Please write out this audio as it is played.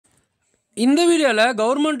இந்த வீடியோல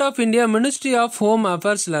government of India ministry of home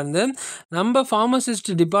அஃபேர்ஸ்ல இருந்து நம்ம ஃபார்மசிஸ்ட்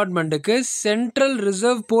டிபார்ட்மெண்ட்டுக்கு சென்ட்ரல்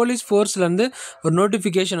ரிசர்வ் போலீஸ் ஃபோர்ஸ்ல இருந்து ஒரு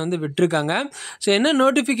நோட்டிஃபிகேஷன் வந்து விட்டுருக்காங்க. ஸோ என்ன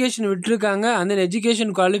நோட்டிஃபிகேஷன் விட்டுருக்காங்க, அந்த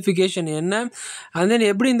எஜுகேஷன் குவாலிஃபிகேஷன் என்ன, அந்த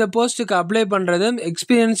எப்படி இந்த போஸ்ட்டுக்கு அப்ளை பண்ணுறது,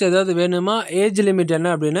 எக்ஸ்பீரியன்ஸ் ஏதாவது வேணுமா, ஏஜ் லிமிட்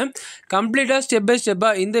என்ன அப்படின்னு கம்ப்ளீட்டாக ஸ்டெப் பை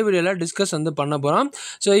ஸ்டெப்பாக இந்த வீடியோவில் டிஸ்கஸ் வந்து பண்ண போகிறோம்.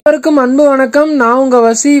 ஸோ எல்லாருக்கும் அன்பு வணக்கம், நான் உங்கள்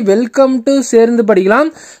வசி. வெல்கம் டு சேர்ந்து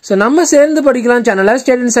படிக்கலாம். ஸோ நம்ம சேர்ந்து படிக்கலாம் சேனலை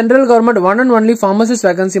state and central government one and only pharmacist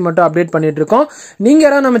vacancy மட்டும் அப்டேட் பண்ணிட்டு இருக்கோம். நீங்க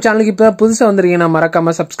யாராவது நம்ம சேனலுக்கு இப்போ புதுசாக வந்திருக்கீங்கன்னா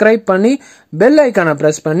மறக்காம சப்ஸ்கிரைப் பண்ணி பெல் ஐக்கானை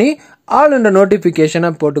பிரஸ் பண்ணி ஆல் என்ற நோட்டிஃபிகேஷனை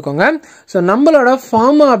போட்டுக்கோங்க. ஸோ நம்மளோட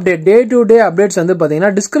pharma update day to day updates வந்து பார்த்தீங்கன்னா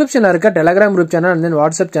டிஸ்கிரிப்ஷனில் இருக்க Telegram group channel and then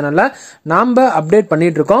WhatsApp சேனலில் நாம் அப்டேட்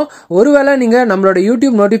பண்ணிட்டு இருக்கோம். ஒருவேளை நீங்கள் நம்மளோட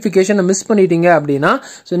யூடியூப் நோட்டிஃபிகேஷனை மிஸ் பண்ணிட்டீங்க அப்படின்னா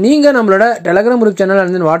ஸோ நீங்கள் நம்மளோட Telegram group channel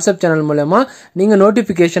and then WhatsApp channel மூலமா நீங்கள்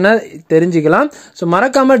நோட்டிஃபிகேஷனை தெரிஞ்சுக்கலாம். ஸோ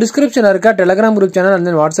மறக்காம டிஸ்கிரிப்ஷனில் இருக்க Telegram group channel and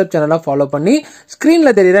then WhatsApp சேனலை ஃபாலோ பண்ணி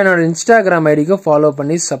ஸ்க்ரீனில் தெரியுற என்னோட இன்ஸ்டாகிராம் ஐடிக்கு ஃபாலோ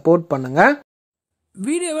பண்ணி சப்போர்ட் பண்ணுங்க.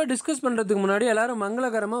 வீடியோவை டிஸ்கஸ் பண்ணுறதுக்கு முன்னாடி எல்லாரும்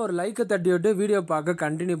மங்களகரமாக ஒரு லைக்கை தட்டி விட்டு வீடியோ பார்க்க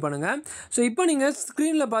கண்டினியூ பண்ணுங்கள். ஸோ இப்போ நீங்கள்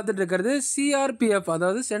ஸ்க்ரீனில் பார்த்துட்டு இருக்கிறது சிஆர்பிஎஃப்,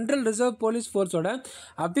 அதாவது central reserve police ஃபோர்ஸோட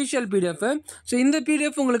official PDF. So இந்த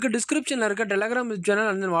பிடிஎஃப் உங்களுக்கு டிஸ்கிரிப்ஷனில் இருக்க Telegram channel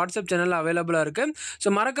and WhatsApp channel அவைலபிளாக இருக்குது.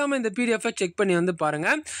 ஸோ மறக்காமல் இந்த பிடிஎஃபை செக் பண்ணி வந்து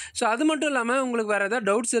பாருங்கள். ஸோ அது மட்டும் இல்லாமல் உங்களுக்கு வேறு ஏதாவது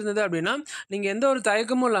டவுட்ஸ் இருந்தது அப்படின்னா நீங்கள் எந்த ஒரு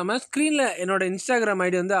தயக்கமும் இல்லாமல் ஸ்க்ரீனில் என்னோட இன்ஸ்டாகிராம்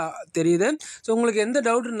ஐடி வந்து தெரியுது. ஸோ உங்களுக்கு எந்த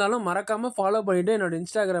டவுட் இருந்தாலும் மறக்காமல் ஃபாலோ பண்ணிவிட்டு என்னோட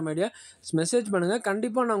இன்ஸ்டாகிராம் ஐடியை மெசேஜ் பண்ணுங்கள்.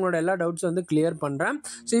 கண்டிப்பாக நான் உங்களோட எல்லா டவுட்ஸ் வந்து கிளியர் பண்ணுறேன்.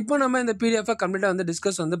 ஸோ இப்போ நம்ம இந்த பிடிஎஃபை கம்ப்ளீட்டாக வந்து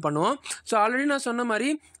டிஸ்கஸ் வந்து பண்ணுவோம். ஸோ ஆல்ரெடி நான் சொன்ன மாதிரி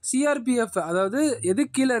சிஆர்பிஎஃப் அதாவது எது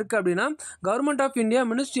கீழே இருக்குது அப்படின்னா government of India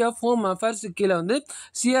ministry of home affairs கீழே வந்து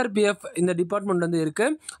சிஆர்பிஎஃப் இந்த டிபார்ட்மெண்ட் வந்து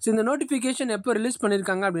இருக்குது. ஸோ இந்த நோட்டிஃபிகேஷன் எப்போ ரிலீஸ்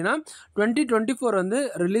பண்ணியிருக்காங்க அப்படின்னா 2024 வந்து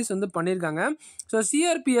ரிலீஸ் வந்து பண்ணியிருக்காங்க. ஸோ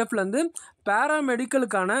சிஆர்பிஎஃப்லேருந்து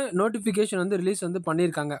பேராமெடிக்கலுக்கான நோட்டிஃபிகேஷன் வந்து ரிலீஸ் வந்து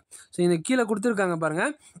பண்ணியிருக்காங்க. ஸோ இந்த கீழே கொடுத்துருக்காங்க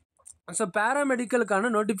பாருங்கள். ஸோ பேராமெடிக்கலுக்கான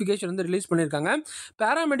நோட்டிஃபிகேஷன் வந்து ரிலீஸ் பண்ணியிருக்காங்க.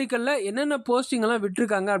 பேராமெடிக்கலில் என்னென்ன போஸ்டிங்கெல்லாம்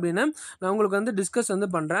விட்டுருக்காங்க அப்படின்னு நான் உங்களுக்கு வந்து டிஸ்கஸ் வந்து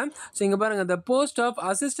பண்ணுறேன். ஸோ இங்கே பாருங்கள், the post of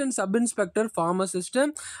assistant sub inspector pharmacist,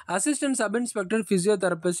 assistant sub inspector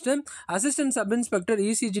physiotherapist, assistant sub inspector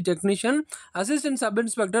ECG technician, assistant sub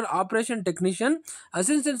inspector operation technician,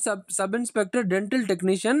 assistant sub inspector dental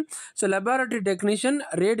technician, so laboratory technician,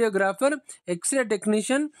 radiographer, x ray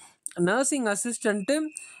technician, nursing assistant,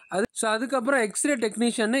 அதுக்கப்புறம் x ray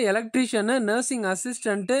technician, electrician, nursing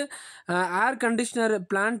assistant, air conditioner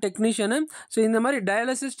plan technician, so இந்த மாதிரி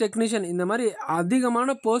dialysis technician, இந்த மாதிரி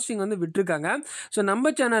அதிகமான posting வந்து விட்டுருக்காங்க. So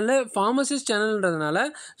நம்ம சேனலில் ஃபார்மசிஸ்ட் சேனல்ன்றதுனால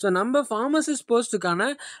ஸோ நம்ம ஃபார்மசிஸ்ட் போஸ்ட்டுக்கான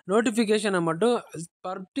நோட்டிஃபிகேஷனை மட்டும்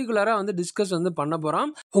பர்டிகுலராக வந்து டிஸ்கஸ் வந்து பண்ண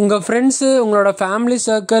போகிறோம். உங்கள் ஃப்ரெண்ட்ஸு, உங்களோட ஃபேமிலி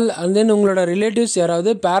சர்க்கிள் அண்ட் தென் உங்களோட ரிலேட்டிவ்ஸ்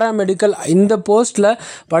யாராவது பேராமெடிக்கல் இந்த போஸ்ட்டில்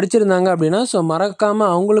படிச்சிருந்தாங்க அப்படின்னா ஸோ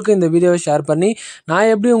மறக்காமல் அவங்களுக்கு இந்த வீடியோவை ஷேர் பண்ணி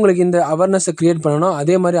நான் எப்படி உங்களுக்கு இந்த அவேர்னஸை க்ரியேட் பண்ணணும்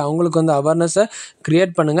அதே மாதிரி அவங்களுக்கு வந்து அவேர்னஸை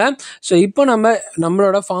க்ரியேட் பண்ணுங்கள். ஸோ இப்போ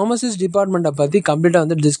நம்மளோட ஃபார்மசிஸ்ட் டிபார்ட்மெண்ட்டை பற்றி கம்ப்ளீட்டாக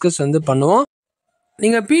வந்து டிஸ்கஸ் வந்து பண்ணுவோம்.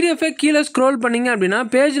 நீங்கள் பிடிஎஃபை கீழே ஸ்க்ரோல் பண்ணிங்க அப்படின்னா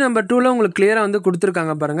பேஜ் நம்பர் 2ல் உங்களுக்கு கிளியராக வந்து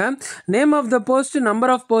கொடுத்துருக்காங்க பாருங்கள். Name of the post,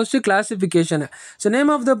 number of post, classification. So name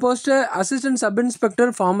of the post assistant sub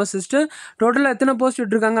inspector pharmacist. டோட்டலாக எத்தனை போஸ்ட்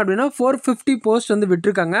விட்டுருக்காங்க அப்படின்னா 450 போஸ்ட் வந்து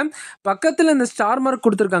விட்டுருக்காங்க. பக்கத்தில் இந்த ஸ்டார் மார்க்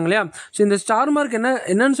கொடுத்துருக்காங்க இல்லையா, ஸோ இந்த ஸ்டார் மார்க்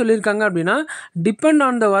என்னன்னு சொல்லியிருக்காங்க அப்படின்னா டிபெண்ட்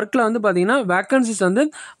ஆன் த ஒர்க்கில் வந்து பார்த்தீங்கன்னா வேக்கன்சிஸ் வந்து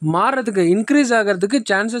மாறுறதுக்கு, இன்க்ரீஸ் ஆகிறதுக்கு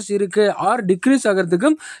சான்சஸ் இருக்குது ஆர் டிக்ரீஸ்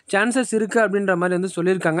ஆகிறதுக்கும் சான்சஸ் இருக்குது அப்படின்ற மாதிரி வந்து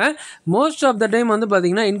சொல்லியிருக்காங்க. மோஸ்ட் ஆஃப் த டைம் வந்து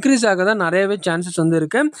பார்த்தீங்கன்னா இன்க்ரீஸ் ஆக தான் நிறையவே சான்சஸ் வந்து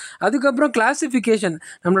இருக்குது. அதுக்கப்புறம் கிளாஸிஃபிகேஷன்,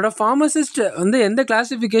 நம்மளோட ஃபார்மசிஸ்ட் வந்து எந்த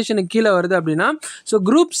கிளாஸிஃபிகேஷனுக்கு கீழே வருது அப்படின்னா ஸோ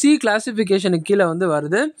குரூப் சி கிளாஸிஃபிகேஷனுக்கு கீழே வந்து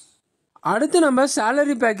வருது. அடுத்து நம்ம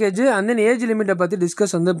salary package and then age லிமிட்டை பற்றி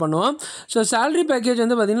டிஸ்கஸ் வந்து பண்ணுவோம். ஸோ சேலரி பேக்கேஜ்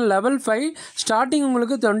வந்து பார்த்திங்கன்னா லெவல் 5 ஸ்டார்டிங்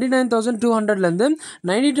உங்களுக்கு 29,200லேருந்து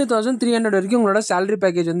 92,300 வரைக்கும் உங்களோட சேலரி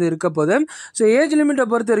பேக்கேஜ் வந்து இருக்க போகுது. ஸோ ஏஜ் லிமிட்டை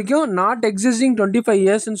பொறுத்த வரைக்கும் நாட் எக்ஸிஸ்டிங் 25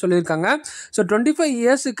 இயர்ஸ்ன்னு சொல்லியிருக்காங்க. ஸோ 25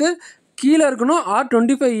 இயர்ஸுக்கு கீழே இருக்கணும் ஆர்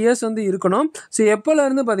 25 இயர்ஸ் வந்து இருக்கணும். ஸோ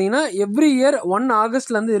எப்போலேருந்து பார்த்தீங்கன்னா எவ்ரி இயர் 1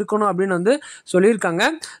 ஆகஸ்ட்லேருந்து இருக்கணும் அப்படின்னு வந்து சொல்லியிருக்காங்க.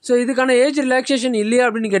 ஸோ இதுக்கான ஏஜ் ரிலாக்ஸேஷன் இல்லையா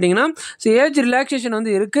அப்படின்னு கேட்டிங்கன்னா ஸோ ஏஜ் ரிலாக்ஸேஷன்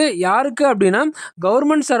வந்து இருக்குது. யாருக்கு அப்படின்னா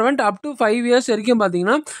government servant up to 5 years வரைக்கும்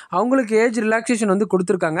பார்த்தீங்கன்னா அவங்களுக்கு ஏஜ் ரிலாக்ஸேஷன் வந்து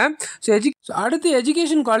கொடுத்துருக்காங்க. ஸோ அடுத்து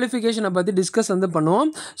எஜுகேஷன் குவாலிஃபிகேஷனை பற்றி டிஸ்கஸ் வந்து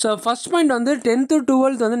பண்ணுவோம். ஸோ ஃபஸ்ட் பாயிண்ட் வந்து 10th to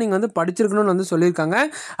 12th வந்து நீங்கள் வந்து படிச்சிருக்கணும்னு வந்து சொல்லியிருக்காங்க.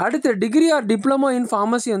 அடுத்து degree R diploma in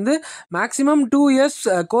pharmacy வந்து மேக்ஸிமம் 2 இயர்ஸ்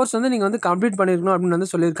கோர்ஸ் வந்து நீங்கள் நீங்கள் வந்து கம்ப்ளீட் பண்ணியிருக்கணும் அப்படின்னு வந்து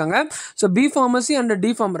சொல்லியிருக்காங்க. So B pharmacy and D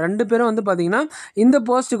form 2 பேரும் வந்து பார்த்தீங்கன்னா இந்த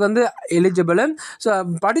போஸ்ட்டுக்கு வந்து எலிஜிபிள். ஸோ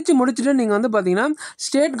படித்து முடிச்சுட்டு நீங்கள் வந்து பார்த்தீங்கன்னா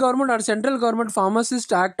state government R central government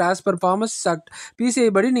pharmacist act as per pharmacist act PCI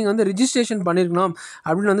படி நீங்கள் வந்து ரிஜிஸ்ட்ரேஷன் பண்ணியிருக்கணும்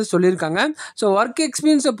அப்படின்னு வந்து சொல்லியிருக்காங்க. ஸோ ஒர்க்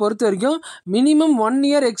எக்ஸ்பீரியன்ஸை பொறுத்த வரைக்கும் மினிமம் 1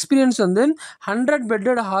 year எக்ஸ்பீரியன்ஸ் வந்து 100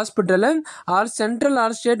 bedded hospital R central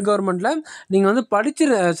R state கவர்மெண்ட்டில் நீங்கள் வந்து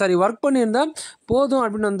ஒர்க் பண்ணியிருந்தால் போதும்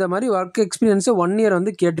அப்படின்னு அந்த மாதிரி ஒர்க் எக்ஸ்பீரியன்ஸை 1 year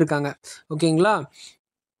வந்து கேட்டிருக்காங்க. ஓகேங்களா?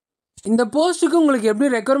 இந்த போஸ்ட்டுக்கு உங்களுக்கு எப்படி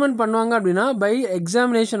ரெக்யர்மெண்ட் பண்ணுவாங்க அப்படின்னா பை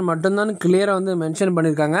எக்ஸாமினேஷன் மட்டும்தான் கிளியராக வந்து மென்ஷன்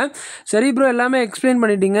பண்ணியிருக்காங்க. சரி ப்ரோ, எல்லாமே எக்ஸ்பிளைன்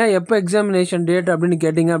பண்ணிட்டீங்க, எப்போ எக்ஸாமினேஷன் டேட் அப்படின்னு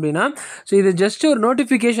கேட்டிங்க அப்படின்னா ஸோ இது ஜஸ்ட் ஒரு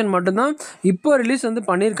நோட்டிஃபிகேஷன் மட்டும்தான் இப்போ ரிலீஸ் வந்து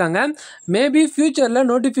பண்ணியிருக்காங்க. மேபி ஃப்யூச்சரில்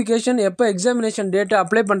நோட்டிஃபிகேஷன் எப்போ எக்ஸாமினேஷன் டேட்டு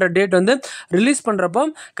அப்ளை பண்ணுற டேட் வந்து ரிலீஸ் பண்ணுறப்போ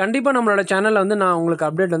கண்டிப்பாக நம்மளோட சேனலில் வந்து நான் உங்களுக்கு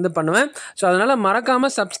அப்டேட் வந்து பண்ணுவேன். ஸோ அதனால்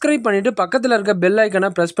மறக்காமல் சப்ஸ்கிரைப் பண்ணிவிட்டு பக்கத்தில் இருக்க பெல்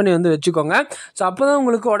ஐக்கனை ப்ரெஸ் பண்ணி வந்து வச்சுக்கோங்க. ஸோ அப்போ தான்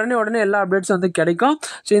உங்களுக்கு உடனே எல்லா அப்டேட்ஸும் வந்து கிடைக்கும்.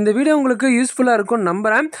 ஸோ இந்த வீடியோ உங்களுக்கு யூஸ்ஃபுல்லாக இருக்கும்னு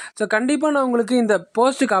நம்புகிறேன். ஸோ கண்டிப்பாக நான் உங்களுக்கு இந்த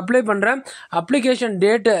போஸ்ட்டுக்கு அப்ளை பண்ணுறேன். அப்ளிகேஷன்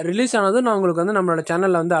டேட்டு ரிலீஸ் ஆனதும் நான் உங்களுக்கு வந்து நம்மளோட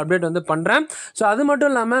சேனலில் வந்து அப்டேட் வந்து பண்ணுறேன். ஸோ அது மட்டும்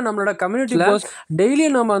இல்லாமல் நம்மளோட கம்யூனிட்டியில்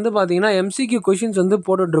டெய்லியும் நம்ம வந்து பார்த்தீங்கன்னா MCQ கொஷின்ஸ் வந்து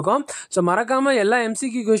போட்டுட்ருக்கோம். ஸோ மறக்காமல் எல்லா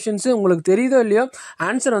MCQ கொஷின்ஸு உங்களுக்கு தெரியுதோ இல்லையோ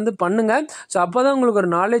ஆன்சர் வந்து பண்ணுங்கள். ஸோ அப்போ தான் உங்களுக்கு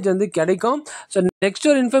ஒரு நாலேஜ் வந்து கிடைக்கும். ஸோ நெக்ஸ்ட்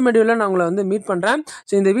ஒரு இன்ஃபர்மேட்டிவில் நான் உங்களை வந்து மீட் பண்ணுறேன்.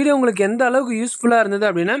 ஸோ இந்த வீடியோ உங்களுக்கு எந்த அளவுக்கு யூஸ்ஃபுல்லாக இருந்தது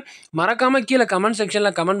அப்படின்னு மறக்காமல் கீழே கமெண்ட்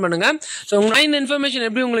செக்ஷனில் கமெண்ட் பண்ணுங்கள். ஸோ இந்த இன்ஃபர்மேஷன்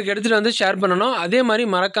எப்படி உங்களுக்கு எடுத்துகிட்டு வந்து ஷேர் பண்ணணும், அதே மாதிரி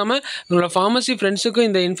மறக்காமல் உங்களோட ஃபார்மசி ஃப்ரெண்ட்ஸுக்கும்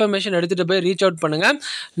இந்த இன்ஃபர்மேஷன் எடுத்துகிட்டு போய் ரீச் அவுட் பண்ணுங்கள்.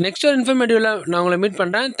 நெக்ஸ்ட் ஒரு இன்ஃபர்மேட்டிவில் நான் உங்களை மீட்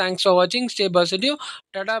பண்ணுறேன். தேங்க்ஸ் ஃபார் வாட்சிங். Stay positive.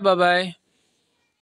 டாடா, பாய்.